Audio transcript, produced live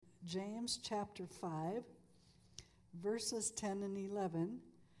James chapter 5, verses 10 and 11.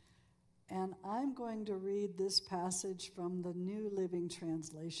 And I'm going to read this passage from the New Living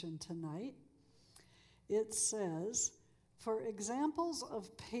Translation tonight. It says, "For examples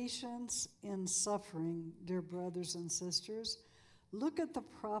of patience in suffering, dear brothers and sisters, look at the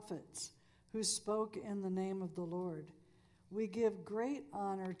prophets who spoke in the name of the Lord. We give great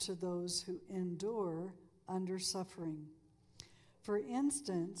honor to those who endure under suffering. For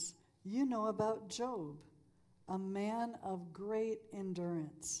instance, you know about Job, a man of great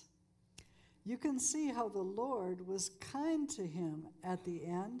endurance. You can see how the Lord was kind to him at the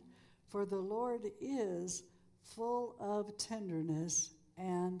end, for the Lord is full of tenderness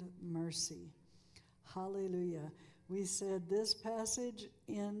and mercy." Hallelujah. We said this passage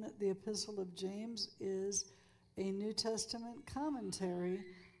in the Epistle of James is a New Testament commentary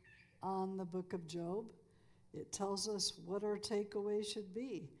on the book of Job. It tells us what our takeaway should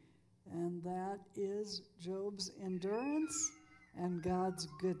be, and that is Job's endurance and God's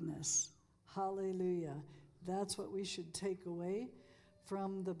goodness. Hallelujah. That's what we should take away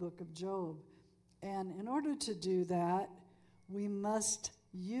from the book of Job. And in order to do that, we must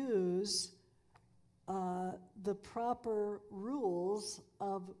use the proper rules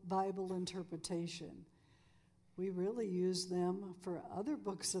of Bible interpretation. We really use them for other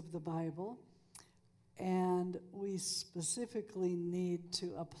books of the Bible, and we specifically need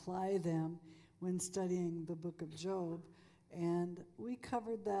to apply them when studying the book of Job. And we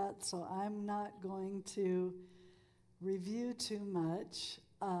covered that, so I'm not going to review too much.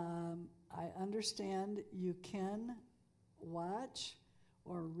 I understand you can watch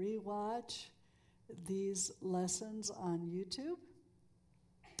or rewatch these lessons on YouTube.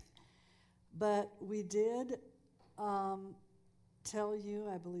 But we did tell you,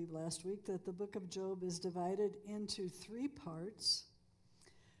 I believe last week, that the book of Job is divided into 3 parts: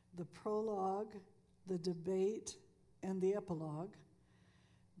 the prologue, the debate, and the epilogue.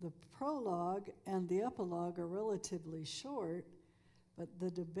 The prologue and the epilogue are relatively short, but the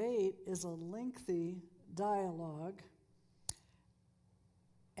debate is a lengthy dialogue.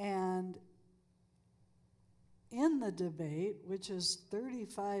 And in the debate, which is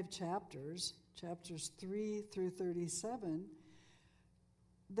 35 chapters 3 through 37,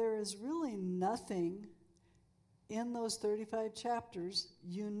 there is really nothing in those 35 chapters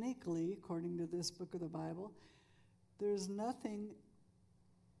uniquely, according to this book of the Bible, there's nothing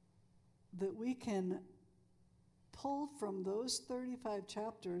that we can pull from those 35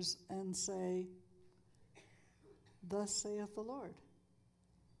 chapters and say, "Thus saith the Lord."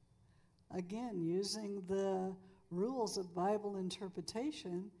 Again, using the rules of Bible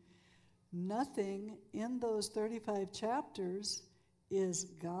interpretation, nothing in those 35 chapters is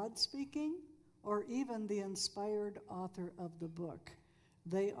God speaking or even the inspired author of the book.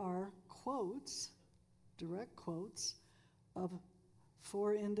 They are quotes, direct quotes, of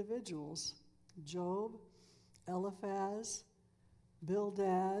 4 individuals: Job, Eliphaz,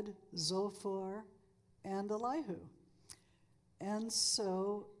 Bildad, Zophar, and Elihu. And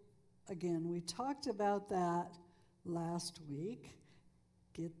so, again, we talked about that last week.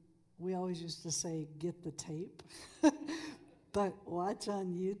 We always used to say, get the tape, but watch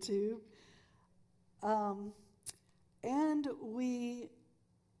on YouTube. And we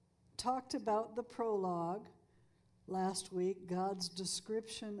talked about the prologue last week. God's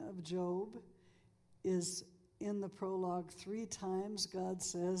description of Job is in the prologue 3 times. God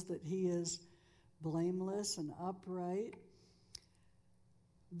says that he is blameless and upright.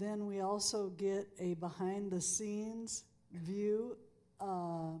 Then we also get a behind-the-scenes view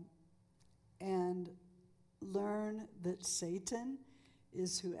and learn that Satan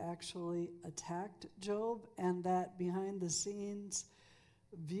is who actually attacked Job, and that behind-the-scenes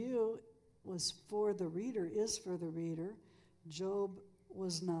view was for the reader, is for the reader. Job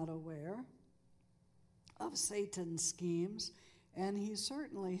was not aware of Satan's schemes, and he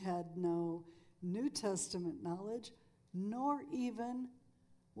certainly had no New Testament knowledge, nor even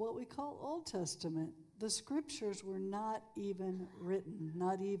what we call Old Testament. The scriptures were not even written,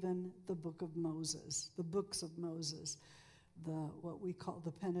 not even the book of Moses, the books of Moses, what we call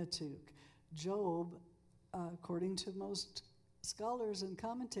the Pentateuch. Job, according to most scholars and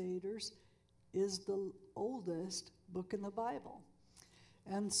commentators, is the oldest book in the Bible.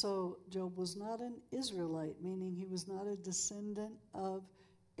 And so Job was not an Israelite, meaning he was not a descendant of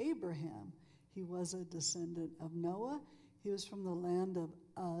Abraham. He was a descendant of Noah. He was from the land of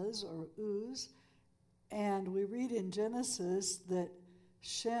Uz. And we read in Genesis that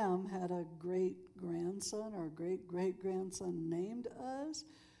Shem had a great-grandson or great-great-grandson named Uz.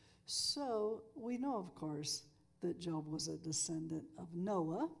 So we know, of course, that Job was a descendant of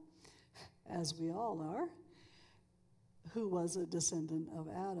Noah. as we all are, who was a descendant of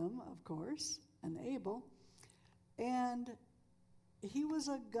Adam, of course, and Abel. And he was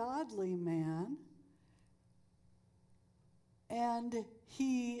a godly man, and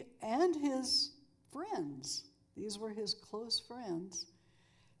he and his friends, these were his close friends,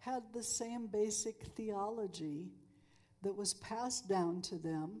 had the same basic theology that was passed down to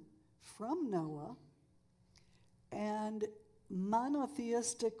them from Noah, and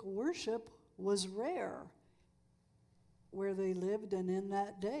monotheistic worship was rare where they lived and in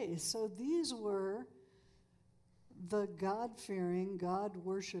that day. So these were the God-fearing,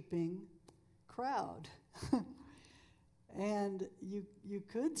 God-worshiping crowd. And you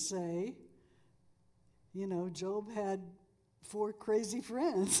could say, Job had 4 crazy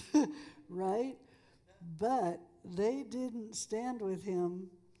friends, right? But they didn't stand with him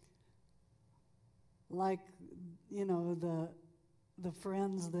like, the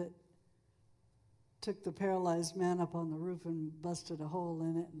friends that took the paralyzed man up on the roof and busted a hole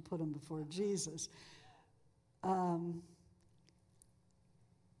in it and put him before Jesus.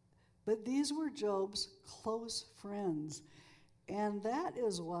 But these were Job's close friends. And that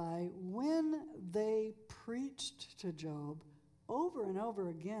is why when they preached to Job, over and over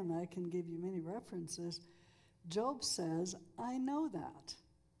again, I can give you many references, Job says, I know that.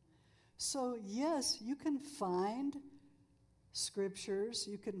 So yes, you can find scriptures,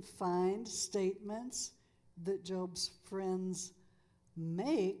 you can find statements that Job's friends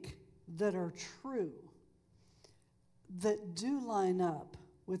make that are true, that do line up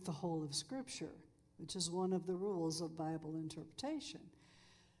with the whole of Scripture, which is one of the rules of Bible interpretation.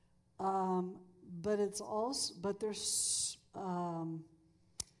 But their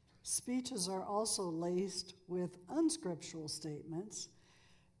speeches are also laced with unscriptural statements.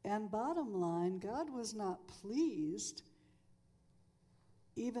 And bottom line, God was not pleased,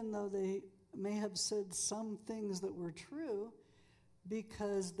 even though they may have said some things that were true,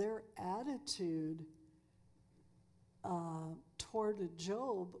 because their attitude toward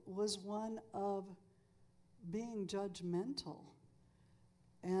Job was one of being judgmental.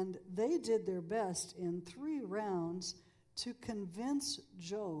 And they did their best in 3 rounds to convince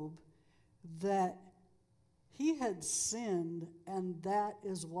Job that he had sinned and that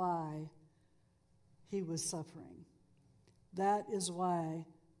is why he was suffering. That is why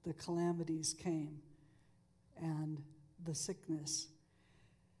the calamities came and the sickness.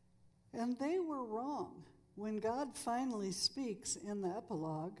 And they were wrong. When God finally speaks in the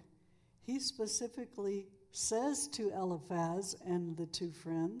epilogue, he specifically says to Eliphaz and the 2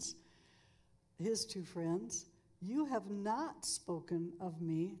 friends, his 2 friends, you have not spoken of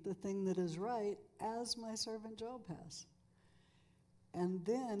me the thing that is right, as my servant Job has. And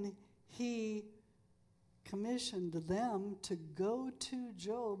then he commissioned them to go to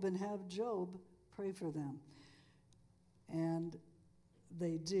Job and have Job pray for them. And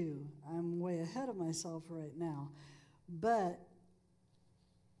they do. I'm way ahead of myself right now. But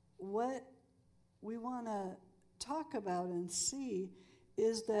what we want to talk about and see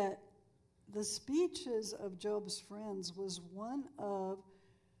is that the speeches of Job's friends was one of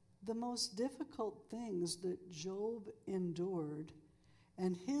the most difficult things that Job endured,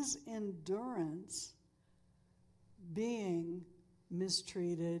 and his endurance being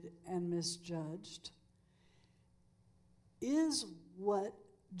mistreated and misjudged is what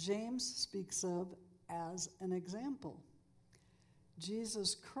James speaks of as an example.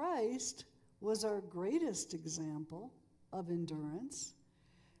 Jesus Christ was our greatest example of endurance,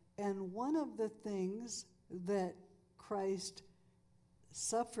 and one of the things that Christ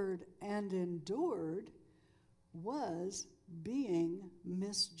suffered and endured was being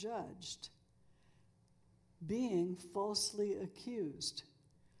misjudged, being falsely accused,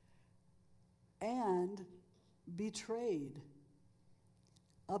 and betrayed,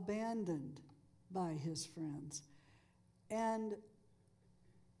 abandoned by his friends. And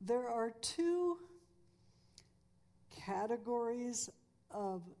there are 2 categories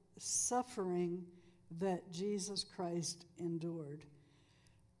of suffering that Jesus Christ endured,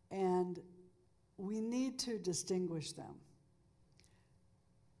 and we need to distinguish them.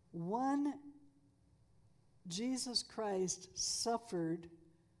 One, Jesus Christ suffered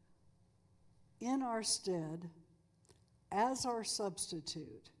in our stead as our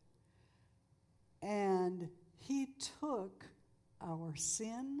substitute, and he took our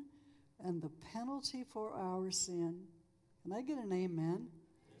sin and the penalty for our sin. Can I get an amen?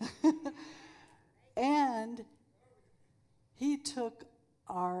 And he took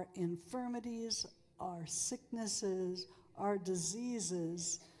our infirmities, our sicknesses, our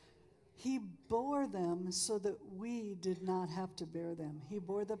diseases. He bore them so that we did not have to bear them. He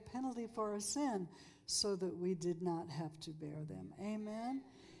bore the penalty for our sin so that we did not have to bear them. Amen?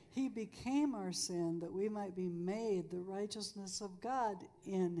 He became our sin that we might be made the righteousness of God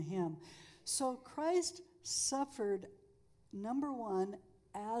in him. So Christ suffered, number one,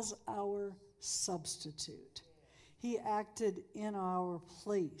 as our substitute. He acted in our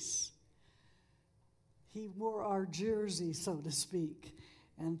place. He wore our jersey, so to speak.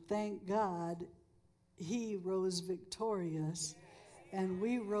 And thank God he rose victorious, and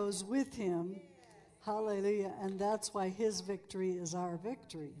we rose with him. Hallelujah. And that's why his victory is our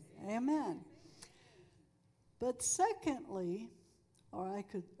victory. Amen. But secondly, I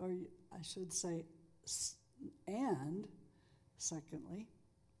should say, and secondly,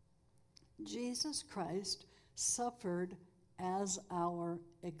 Jesus Christ suffered as our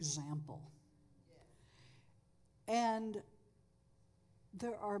example. And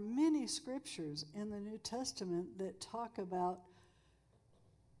there are many scriptures in the New Testament that talk about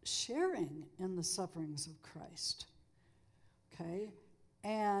sharing in the sufferings of Christ. Okay?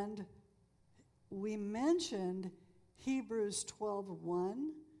 And we mentioned Hebrews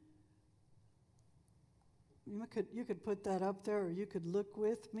 12:1. You could put that up there, or you could look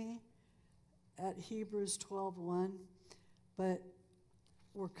with me at Hebrews 12:1. But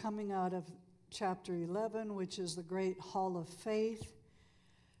we're coming out of chapter 11, which is the great hall of faith.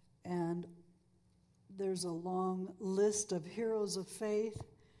 And there's a long list of heroes of faith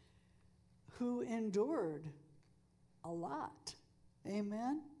who endured a lot.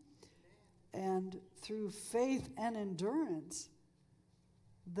 Amen? And through faith and endurance,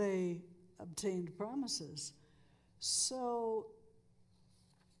 they obtained promises. So,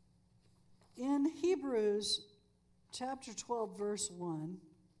 in Hebrews chapter 12, verse 1,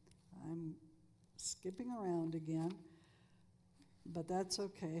 I'm skipping around again, but that's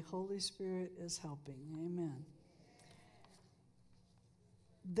okay. Holy Spirit is helping. Amen.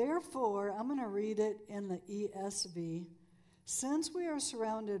 Therefore, I'm going to read it in the ESV. Since we are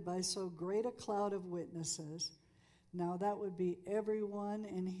surrounded by so great a cloud of witnesses, now that would be everyone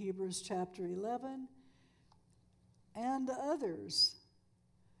in Hebrews chapter 11 and others,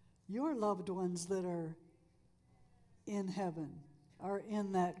 your loved ones that are in heaven are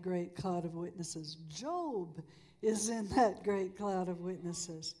in that great cloud of witnesses. Job is in that great cloud of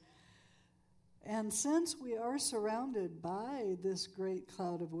witnesses. And since we are surrounded by this great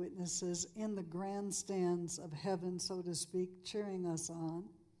cloud of witnesses in the grandstands of heaven, so to speak, cheering us on,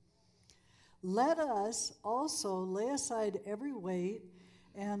 let us also lay aside every weight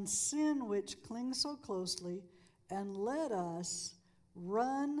and sin which clings so closely, and let us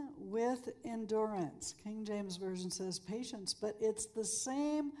run with endurance. King James Version says patience, but it's the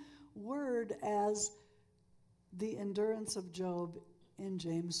same word as the endurance of Job in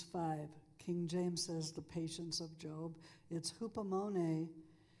James 5. King James says the patience of Job. It's hupomone.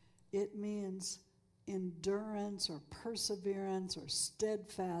 It means endurance or perseverance or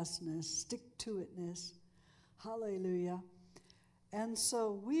steadfastness, stick-to-itness. Hallelujah. And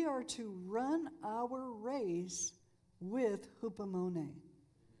so we are to run our race with hupomone.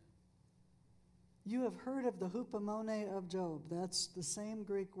 You have heard of the hupomone of Job. That's the same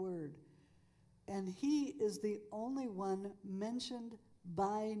Greek word. And he is the only one mentioned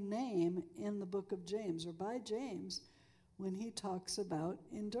by name in the book of James, or by James, when he talks about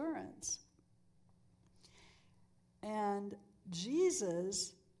endurance. And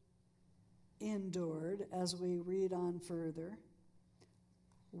Jesus endured, as we read on further.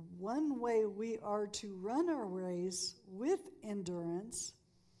 One way we are to run our race with endurance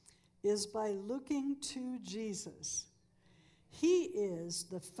is by looking to Jesus. He is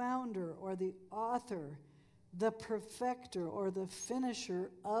the founder or the author, the perfecter or the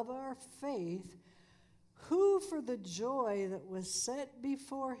finisher of our faith, who for the joy that was set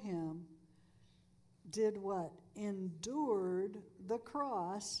before him did what? Endured the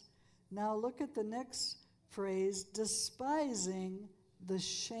cross. Now look at the next phrase, despising the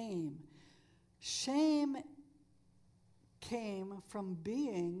shame. Shame came from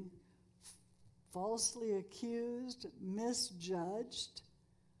being falsely accused, misjudged,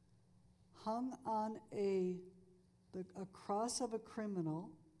 hung on a cross of a criminal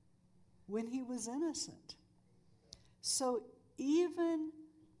when he was innocent. So even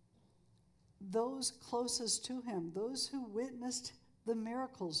those closest to him, those who witnessed the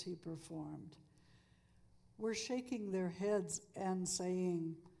miracles he performed, were shaking their heads and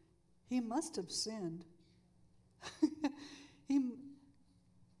saying, he must have sinned.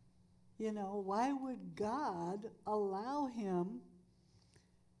 Why would God allow him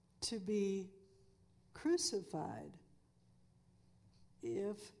to be crucified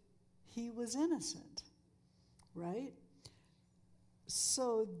if he was innocent, right?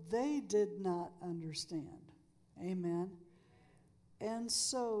 So they did not understand. Amen. And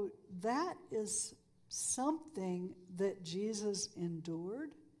so that is something that Jesus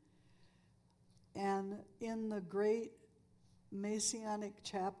endured. And in the great messianic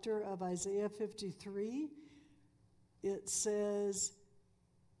chapter of Isaiah 53, it says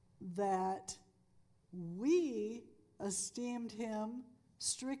that we esteemed him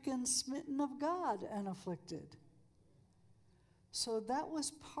stricken, smitten of God, and afflicted. So that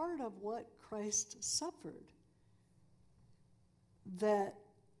was part of what Christ suffered, that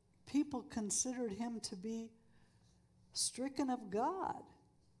people considered him to be stricken of God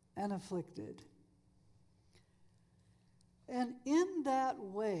and afflicted. And in that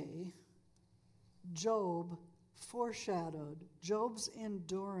way, Job's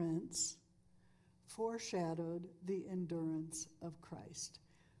endurance foreshadowed the endurance of Christ.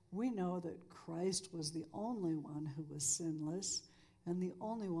 We know that Christ was the only one who was sinless and the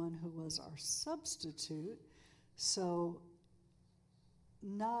only one who was our substitute. So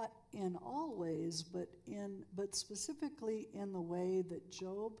not in all ways, but specifically in the way that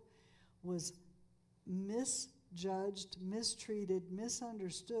Job was misjudged, mistreated,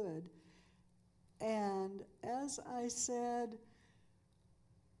 misunderstood. And as I said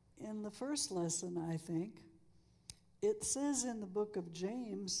in the first lesson, I think, it says in the book of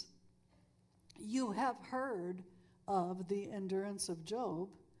James, you have heard of the endurance of Job.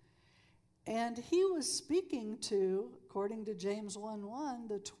 And he was speaking to, according to James 1:1,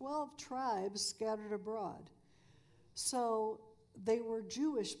 the 12 tribes scattered abroad. So they were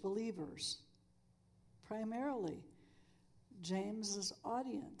Jewish believers, primarily James's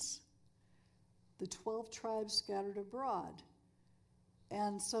audience, the 12 tribes scattered abroad.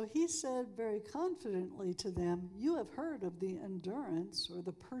 And so he said very confidently to them, you have heard of the endurance or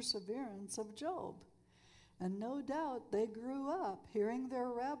the perseverance of Job. And no doubt they grew up hearing their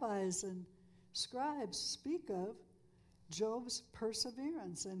rabbis and scribes speak of Job's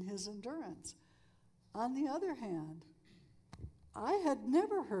perseverance and his endurance. On the other hand, I had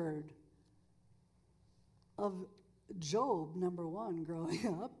never heard of Job, number one, growing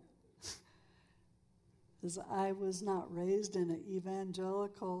up, because I was not raised in an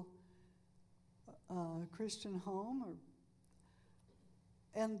evangelical Christian home.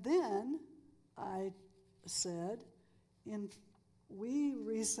 And then I said, we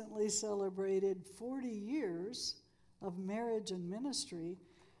recently celebrated 40 years of marriage and ministry.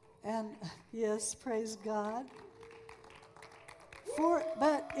 And yes, praise God.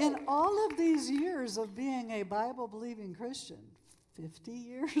 But in all of these years of being a Bible-believing Christian, 50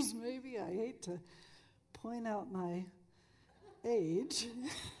 years maybe, I hate to point out my age,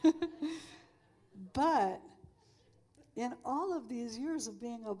 but in all of these years of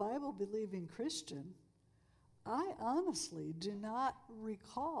being a Bible-believing Christian, I honestly do not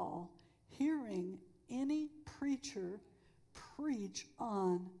recall hearing any preacher preach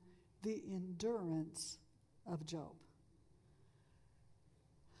on the endurance of Job.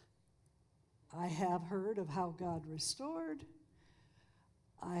 I have heard of how God restored.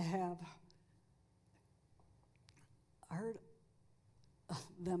 I have heard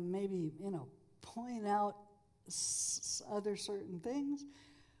them maybe, point out other certain things.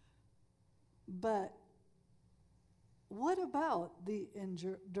 But what about the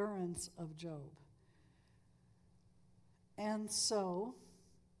endurance of Job? And so,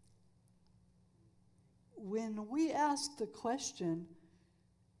 when we ask the question,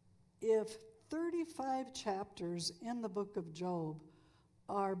 if 35 chapters in the book of Job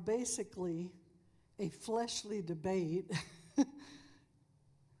are basically a fleshly debate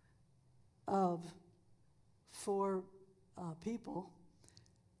of four people,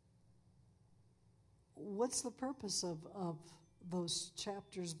 what's the purpose of those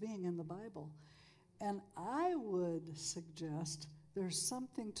chapters being in the Bible? And I would suggest there's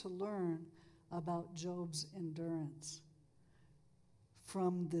something to learn about Job's endurance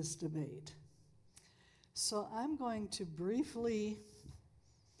from this debate. So I'm going to briefly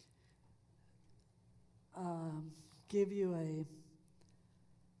give you a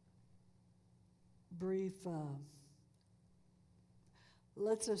brief,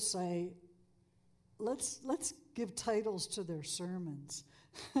 let's just say, let's give titles to their sermons.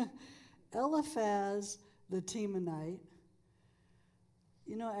 Eliphaz the Temanite,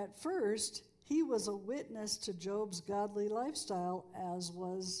 at first, he was a witness to Job's godly lifestyle, as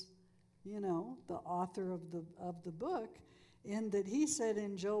was, the author of the book, in that he said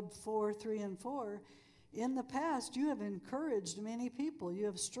in Job 4:3-4, in the past you have encouraged many people, you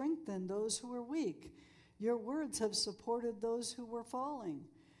have strengthened those who were weak, your words have supported those who were falling,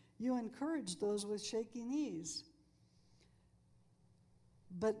 You encourage those with shaky knees.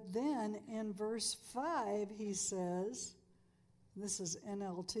 But then in verse 5, he says, this is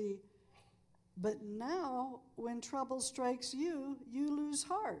NLT, but now when trouble strikes you, you lose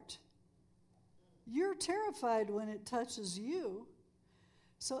heart. You're terrified when it touches you.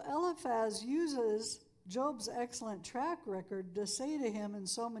 So Eliphaz uses Job's excellent track record to say to him in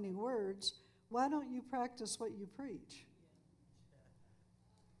so many words, why don't you practice what you preach?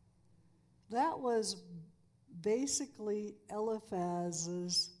 That was basically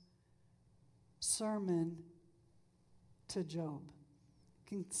Eliphaz's sermon to Job.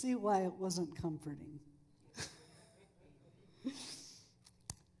 You can see why it wasn't comforting.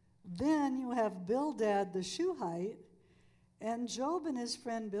 Then you have Bildad the Shuhite, and Job and his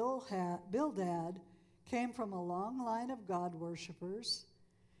friend Bildad came from a long line of God worshipers.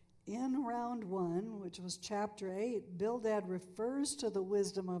 In round 1, which was chapter 8, Bildad refers to the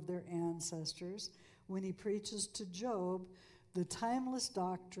wisdom of their ancestors when he preaches to Job the timeless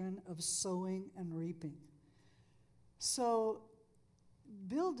doctrine of sowing and reaping. So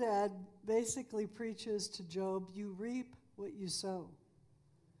Bildad basically preaches to Job, you reap what you sow.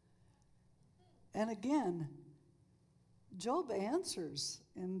 And again, Job answers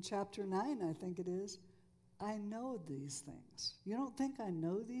in chapter 9, I think it is, I know these things. You don't think I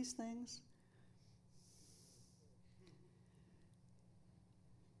know these things?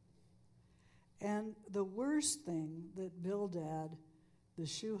 And the worst thing that Bildad, the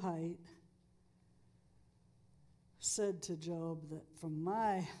Shuhite, said to Job, that from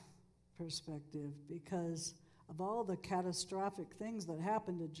my perspective, because of all the catastrophic things that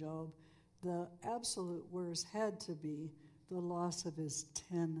happened to Job, the absolute worst had to be the loss of his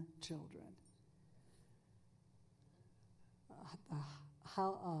 10 children.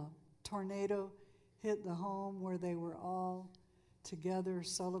 How a tornado hit the home where they were all together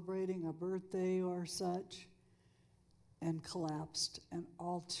celebrating a birthday or such and collapsed, and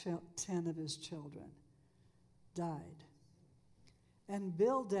all 10 of his children died. And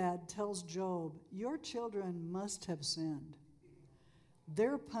Bildad tells Job, your children must have sinned.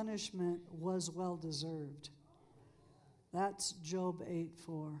 Their punishment was well deserved. That's Job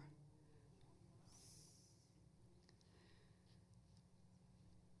 8:4.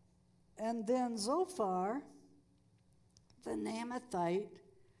 And then Zophar, the Naamathite,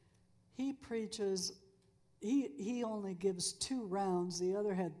 he preaches, he only gives 2 rounds. The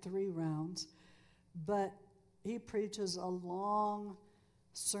other had 3 rounds. But he preaches a long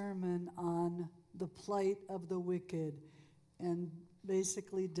sermon on the plight of the wicked and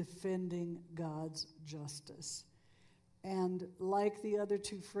basically defending God's justice. And like the other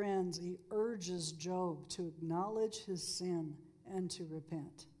 2 friends, he urges Job to acknowledge his sin and to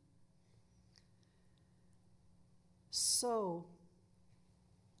repent. So,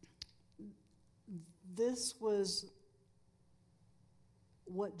 this was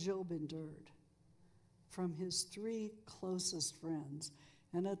what Job endured from his 3 closest friends.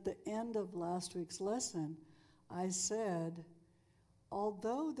 And at the end of last week's lesson, I said,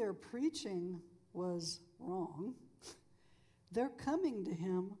 although their preaching was wrong, their coming to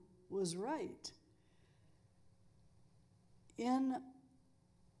him was right. In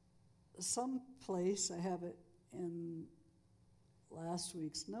some place, I have it in last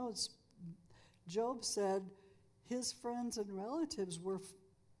week's notes, Job said his friends and relatives were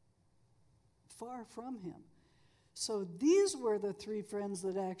far from him. So these were the 3 friends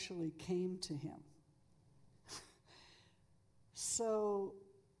that actually came to him. So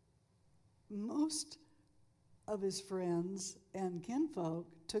most of his friends and kinfolk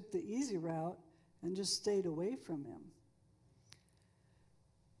took the easy route and just stayed away from him.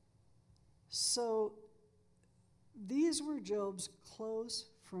 So these were Job's close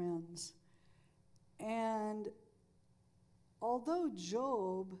friends. And although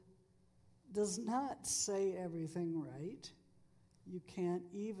Job does not say everything right, you can't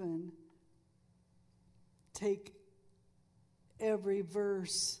even take every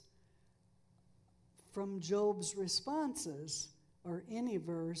verse from Job's responses or any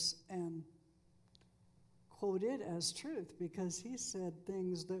verse and quote it as truth, because he said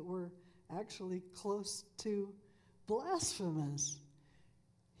things that were actually close to blasphemous.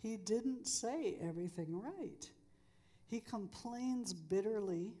 He didn't say everything right. He complains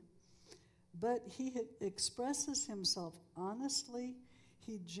bitterly, but he expresses himself honestly.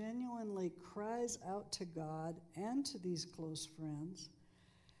 He genuinely cries out to God and to these close friends.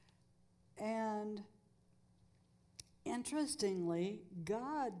 And interestingly,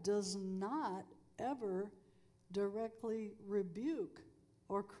 God does not ever directly rebuke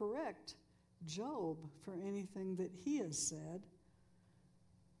or correct Job for anything that he has said.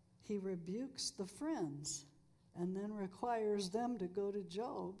 he rebukes the friends and then requires them to go to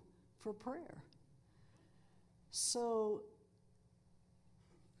Job for prayer. So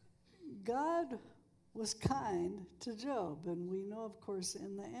God was kind to Job, and we know, of course,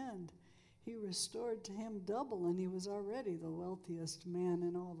 in the end, he restored to him double, and he was already the wealthiest man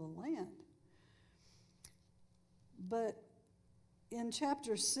in all the land. But in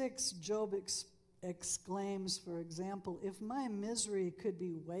chapter 6, Job exclaims, for example, if my misery could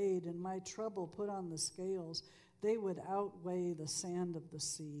be weighed and my trouble put on the scales, they would outweigh the sand of the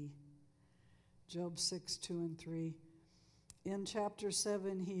sea. Job 6, 2 and 3. In chapter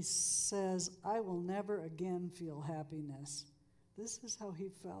 7, he says, I will never again feel happiness. This is how he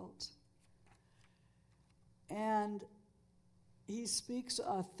felt. And he speaks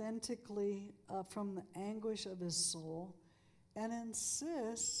authentically from the anguish of his soul and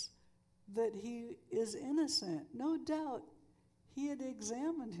insists that he is innocent. No doubt he had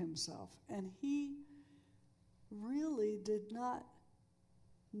examined himself, and he really did not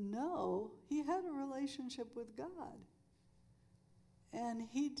know he had a relationship with God. And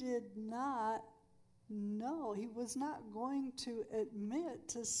he did not know, he was not going to admit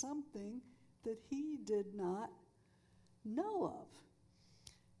to something that he did not know of.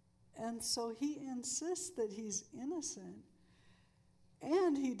 And so he insists that he's innocent,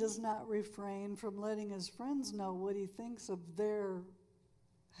 and he does not refrain from letting his friends know what he thinks of their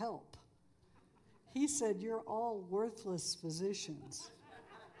help. He said, you're all worthless physicians.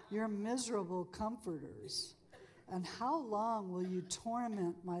 You're miserable comforters. And how long will you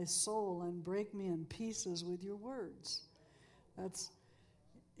torment my soul and break me in pieces with your words?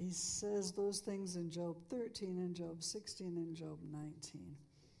 He says those things in Job 13 and Job 16 and Job 19.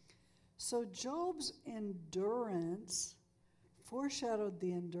 So Job's endurance foreshadowed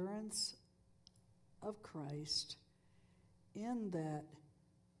the endurance of Christ in that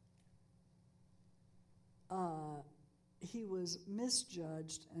he was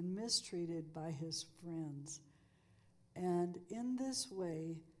misjudged and mistreated by his friends. And in this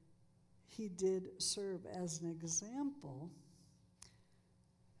way, he did serve as an example.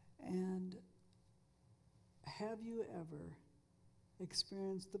 And have you ever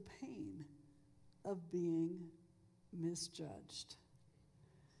experienced the pain of being misjudged?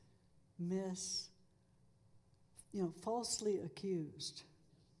 Falsely accused,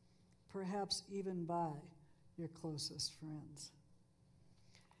 perhaps even by your closest friends.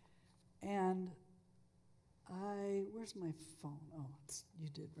 And where's my phone? Oh, you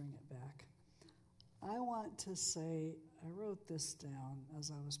did bring it back. I want to say, I wrote this down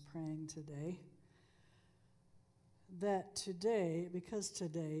as I was praying today, that today, because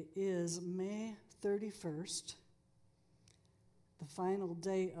today is May 31st, the final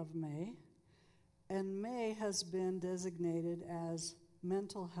day of May, and May has been designated as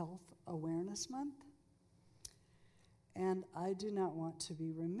Mental Health Awareness Month, and I do not want to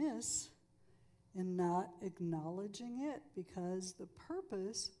be remiss in not acknowledging it, because the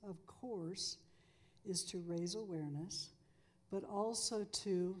purpose, of course, is to raise awareness, but also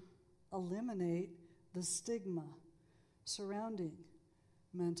to eliminate the stigma surrounding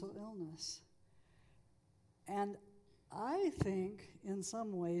mental illness. And I think, in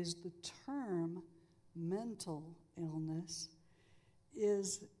some ways, the term mental illness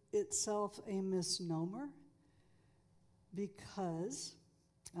is itself a misnomer, because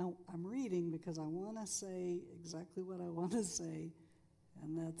I'm reading because I want to say exactly what I want to say,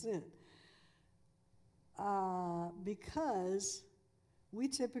 and that's it. Because we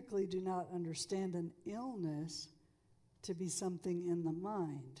typically do not understand an illness to be something in the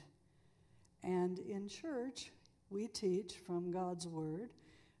mind. And in church, we teach from God's Word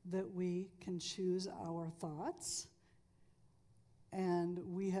that we can choose our thoughts, and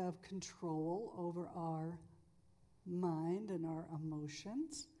we have control over our mind and our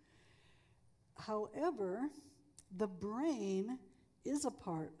emotions. However, the brain is a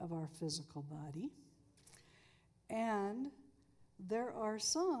part of our physical body, and there are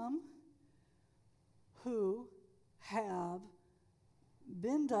some who have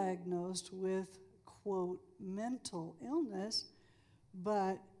been diagnosed with, quote, mental illness,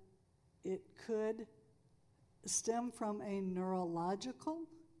 but it could stem from a neurological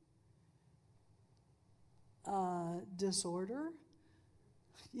disorder.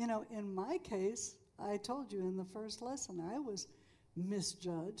 In my case, I told you in the first lesson, I was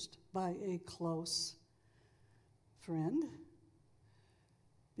misjudged by a close friend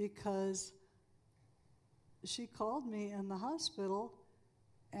because she called me in the hospital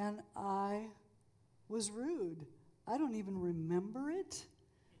and I was rude. I don't even remember it,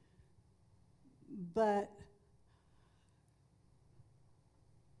 but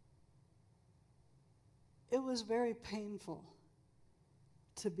it was very painful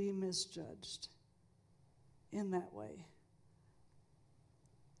to be misjudged in that way.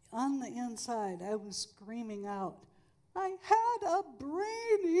 On the inside, I was screaming out, I had a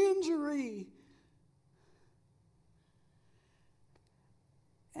brain injury.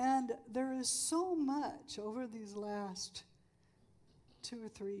 And there is so much over these last 2 or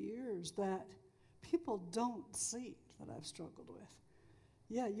 3 years that people don't see that I've struggled with.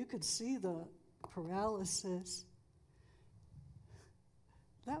 Yeah, you could see the paralysis.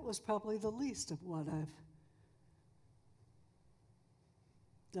 That was probably the least of what I've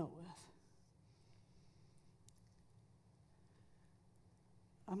dealt with.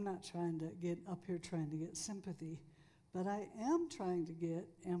 I'm not trying to get up here trying to get sympathy, but I am trying to get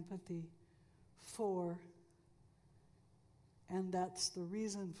empathy for, and that's the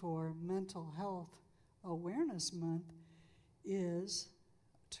reason for Mental Health Awareness Month, is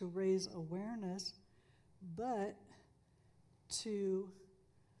to raise awareness, but to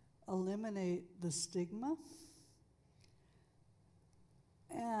eliminate the stigma,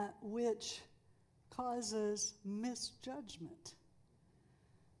 which causes misjudgment.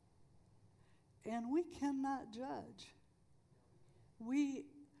 And we cannot judge.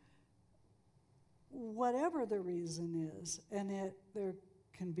 Whatever the reason is, and there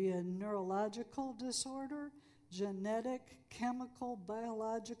can be a neurological disorder, genetic, chemical,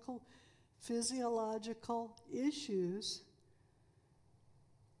 biological, physiological issues,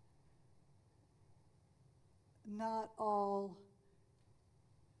 not all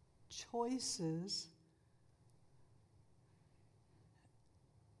choices,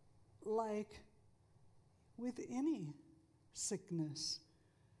 like with any sickness.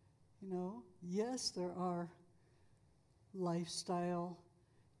 Yes, there are lifestyle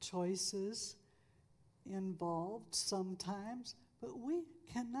choices involved sometimes, but we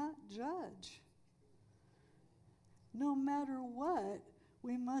cannot judge. No matter what,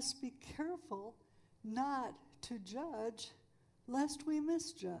 we must be careful not to judge lest we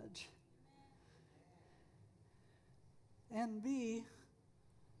misjudge and be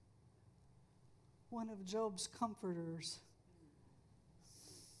one of Job's comforters.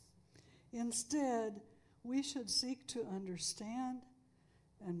 Instead, we should seek to understand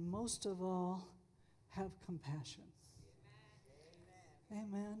and most of all, have compassion.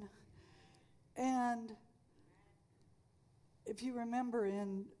 Amen. And if you remember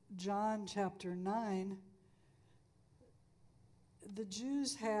in John chapter 9, the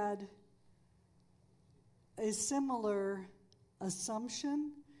Jews had a similar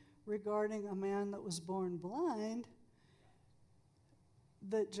assumption regarding a man that was born blind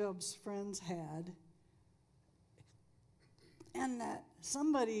that Job's friends had, and that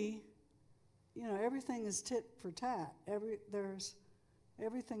somebody, everything is tit for tat.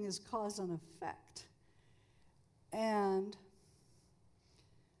 Everything is cause and effect. And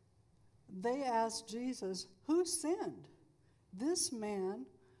they asked Jesus, who sinned, this man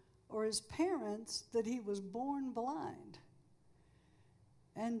or his parents, that he was born blind?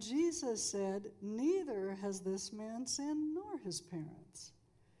 And Jesus said, neither has this man sinned nor his parents.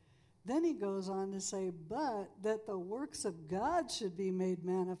 Then he goes on to say, but that the works of God should be made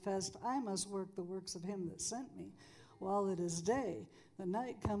manifest, I must work the works of him that sent me while it is day. The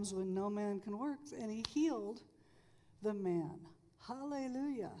night comes when no man can work. And he healed the man.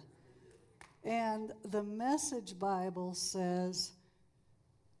 Hallelujah. And the Message Bible says,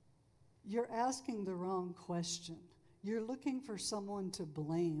 you're asking the wrong question. You're looking for someone to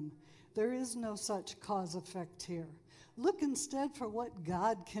blame. There is no such cause-effect here. Look instead for what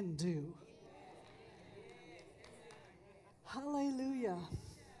God can do. Hallelujah.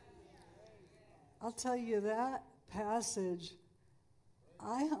 I'll tell you, that passage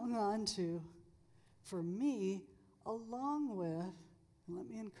I hung on to, for me, along with, and let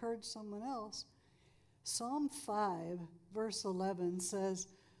me encourage someone else, Psalm 5, verse 11 says,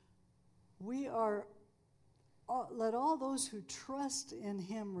 let all those who trust in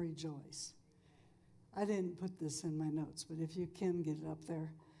him rejoice. I didn't put this in my notes, but if you can get it up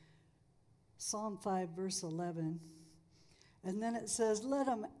there. Psalm 5, verse 11. And then it says, let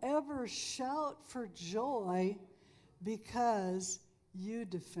them ever shout for joy because you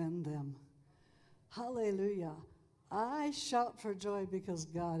defend them. Hallelujah. I shout for joy because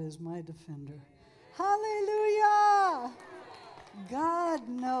God is my defender. Hallelujah. God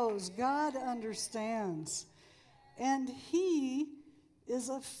knows. God understands. And he is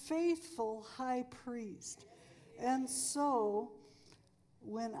a faithful high priest. And so,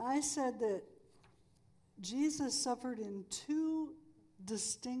 when I said that Jesus suffered in two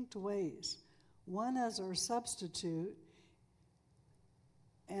distinct ways, one as our substitute,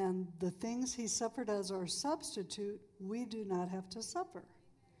 And the things he suffered as our substitute, we do not have to suffer.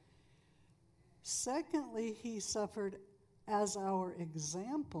 Secondly, he suffered as our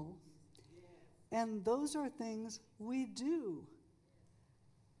example. And those are things we do.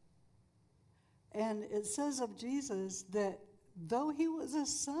 And it says of Jesus that though he was a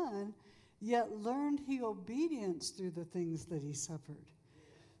son, yet learned he obedience through the things that he suffered.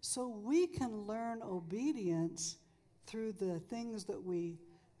 So we can learn obedience through the things that we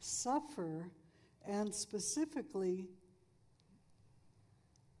suffer, and specifically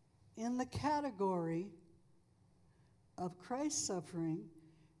in the category of Christ's suffering,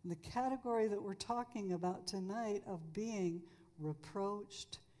 in the category that we're talking about tonight of being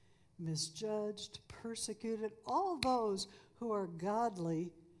reproached, misjudged, persecuted. All those who are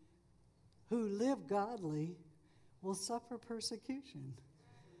godly, who live godly, will suffer persecution.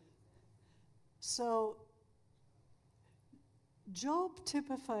 So Job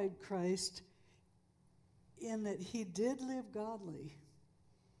typified Christ in that he did live godly.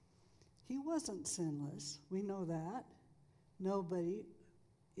 He wasn't sinless. We know that. Nobody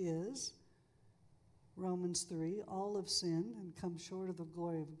is. Romans 3, all have sinned and come short of the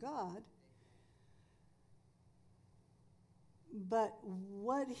glory of God. But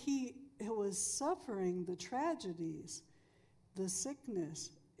what he was suffering, the tragedies, the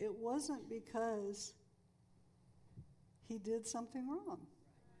sickness, it wasn't because he did something wrong.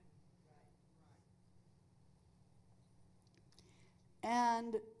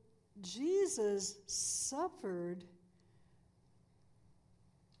 And Jesus suffered,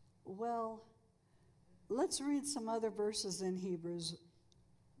 well, let's read some other verses in Hebrews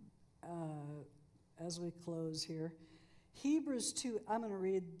as we close here. Hebrews 2, I'm going to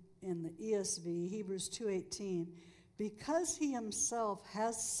read in the ESV, Hebrews 2:18. Because he himself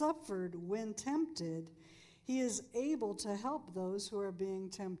has suffered when tempted, he is able to help those who are being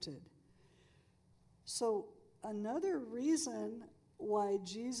tempted. So another reason why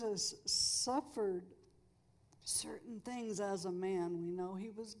Jesus suffered certain things as a man, we know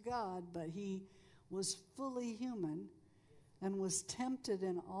he was God, but he was fully human and was tempted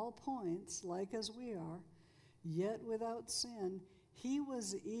in all points, like as we are, yet without sin. He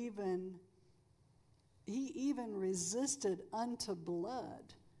even resisted unto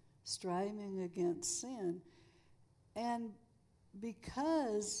blood, striving against sin. And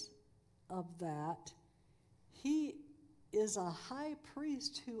because of that, he is a high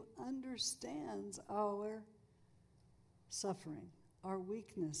priest who understands our suffering, our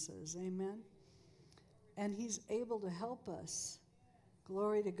weaknesses. Amen? And he's able to help us.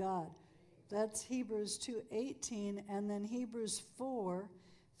 Glory to God. That's Hebrews 2:18, and then Hebrews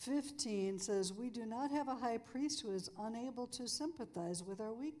 4:15 says, we do not have a high priest who is unable to sympathize with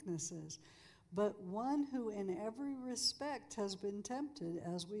our weaknesses, but one who in every respect has been tempted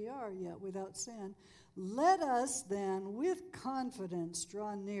as we are, yet without sin. Let us then with confidence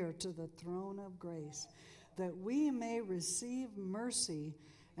draw near to the throne of grace, that we may receive mercy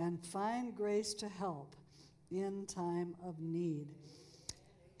and find grace to help in time of need.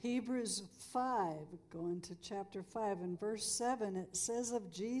 Hebrews 5, going to chapter 5, and verse 7, it says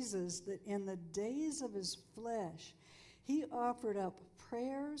of Jesus that in the days of his flesh, he offered up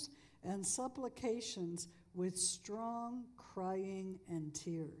prayers and supplications with strong crying and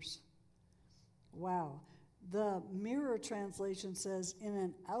tears. Wow. The Mirror translation says, in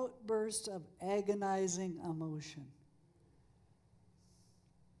an outburst of agonizing emotion.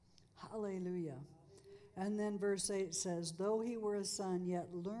 Hallelujah. And then verse 8 says, though he were a son,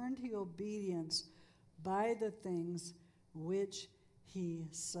 yet learned he obedience by the things which he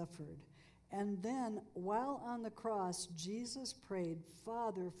suffered. And then, while on the cross, Jesus prayed,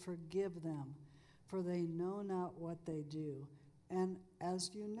 Father, forgive them, for they know not what they do. And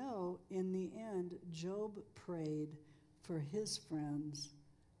as you know, in the end, Job prayed for his friends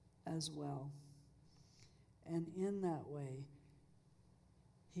as well. And in that way,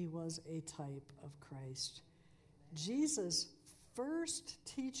 he was a type of Christ. Jesus' first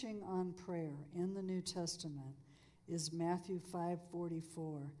teaching on prayer in the New Testament is Matthew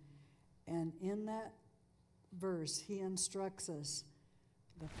 5:44. And in that verse, he instructs us,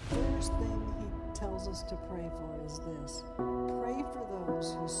 the first thing he tells us to pray for is this: pray for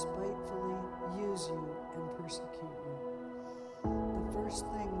those who spitefully use you and persecute you. The first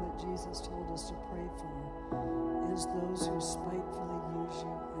thing that Jesus told us to pray for is those who spitefully use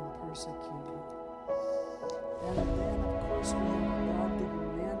you and persecute you. And then, of course, we have a God-given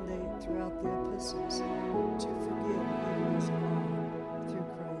mandate throughout the epistles